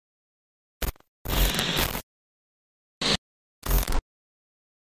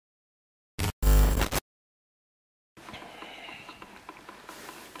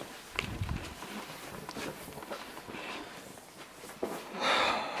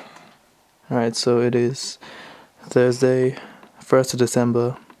Alright, so it is Thursday, 1st of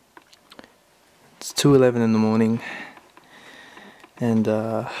December. It's 2:11 in the morning, and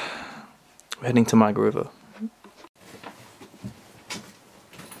we're heading to Migra River.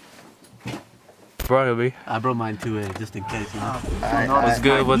 Probably. I brought mine too, just in case, you know. What's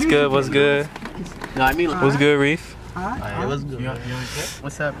good? What's good? What's good? No, I mean, What's good, Reef? what's good? You okay?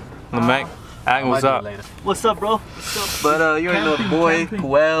 What's up? Mac, what's up? What's up, bro? What's up? But you already know the boy,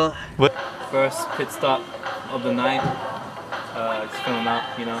 well. First pit stop of the night. Just filling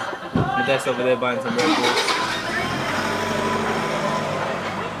out, you know. My dad's over there buying some Red Bulls.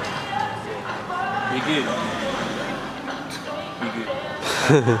 You good? You good?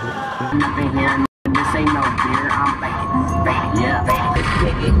 This ain't no beer, I'm baking.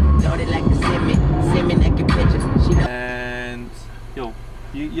 Yeah, loaded like the semi naked pictures. And yo,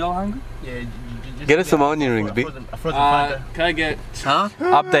 y'all hungry? Yeah, get us some onion rings, B. Can I get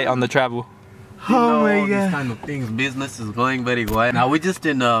update on the travel? Oh my god. These kind of things, business is going very well. Now we're just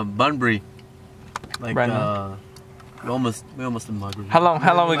in Bunbury. Like right now. we're almost in Migra. How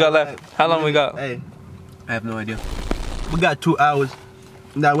long we got left? How long we got? Hey, I have no idea. we got 2 hours.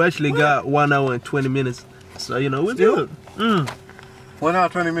 Now we actually got 1 hour and 20 minutes. So you know we're good. 1 hour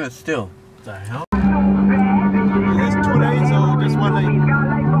 20 minutes still. What the hell? It's 2 days or just 1 night.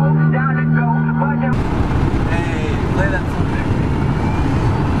 Hey, play that song.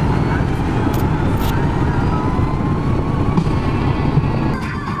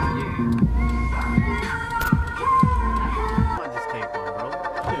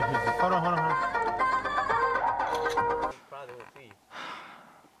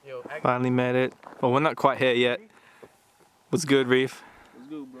 Finally made it. Well, we're not quite here yet. What's good, Reef? What's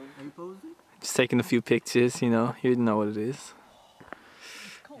good, bro? Are you posing? Just taking a few pictures, you know. You know what it is.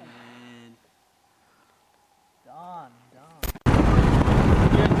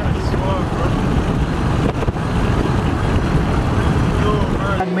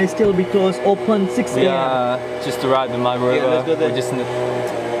 And may still be closed, open 6 a.m. Yeah, just arrived in Migra River. let's go there. We're just in the...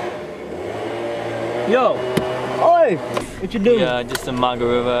 Yo! Oi! What you doing? Yeah, just in Migra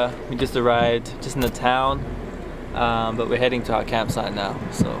River. We just arrived, just in the town. But we're heading to our campsite now,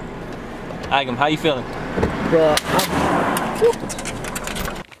 so... Agam, how you feeling? Bro,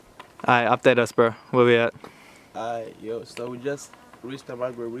 Alright, update us, bro. Where we at? Yo, so we just reached the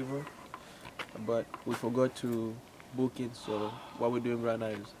Migra River, but we forgot to book in. So what we're doing right now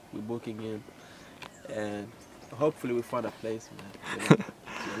is we're booking in, and hopefully we find a place, man.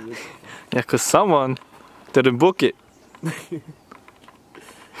 You know? Yeah, cause someone didn't book it.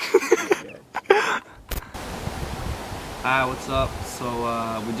 Hi, what's up? So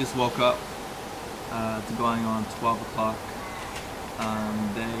we just woke up to going on 12 o'clock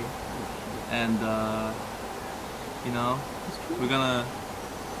day, and you know, we're gonna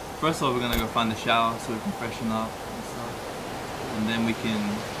first of all we're gonna go find a shower so we can freshen up and stuff, and then we can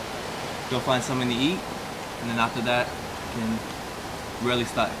go find something to eat, and then after that we can really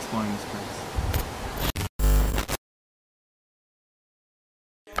start exploring this place.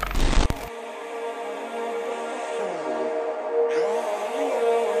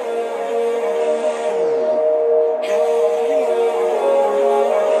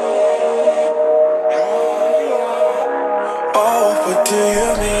 What do you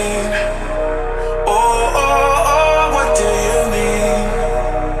mean? Oh, what do you mean?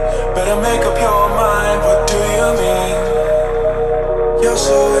 Better make up your mind, what do you mean? You're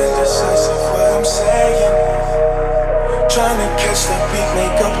so indecisive, what I'm saying. Trying to catch the beat,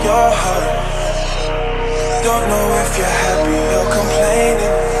 make up your heart. Don't know if you're happy or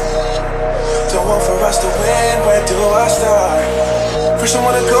complaining. Don't want for us to win, where do I start? First you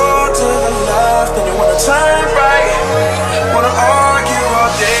wanna go to the left, then you wanna turn right. Wanna argue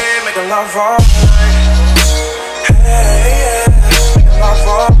all day, make a love all night. Hey, yeah, make a love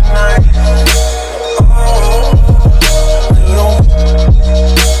all night. Oh, you don't.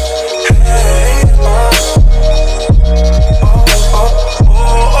 Hey,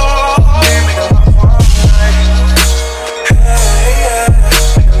 yeah,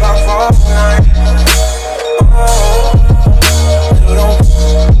 make a love all night. Hey, yeah, make a love all night. Oh, you don't.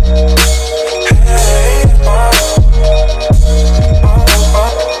 Hey,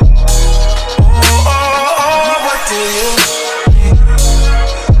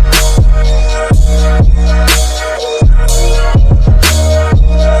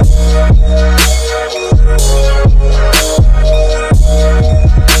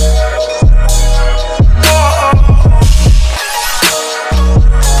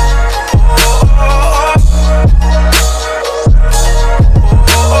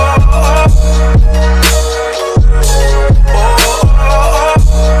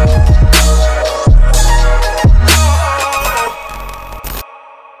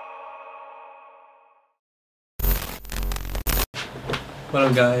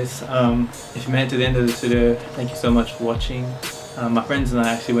 Well guys, if you made it to the end of this video, thank you so much for watching. My friends and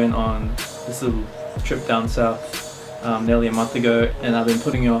I actually went on this little trip down south nearly a month ago, and I've been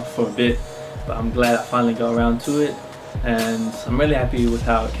putting it off for a bit, but I'm glad I finally got around to it, and I'm really happy with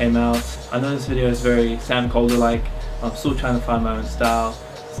how it came out. I know this video is very Sam Calder like. I'm still trying to find my own style,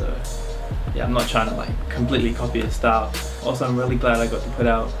 so yeah, I'm not trying to like completely copy his style. Also, I'm really glad I got to put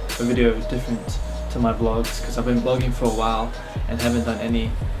out a video different to my vlogs, because I've been blogging for a while and haven't done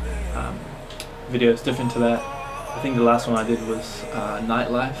any videos different to that. I think the last one I did was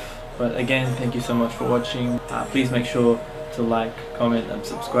nightlife. But again, thank you so much for watching. Please make sure to like, comment and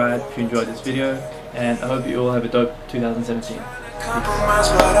subscribe if you enjoyed this video, and I hope you all have a dope 2017. Compromise,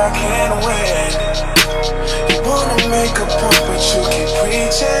 but I can't win. You wanna make a point, but you keep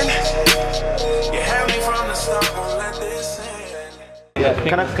preaching. You had me from the start, won't let this end. Yeah,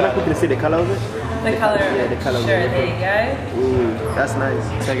 can I quickly see the color of it? The color. Yeah, the color. Sure, there you go. Ooh, that's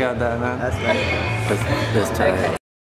nice. Check out that, man. That's nice. Let's try it.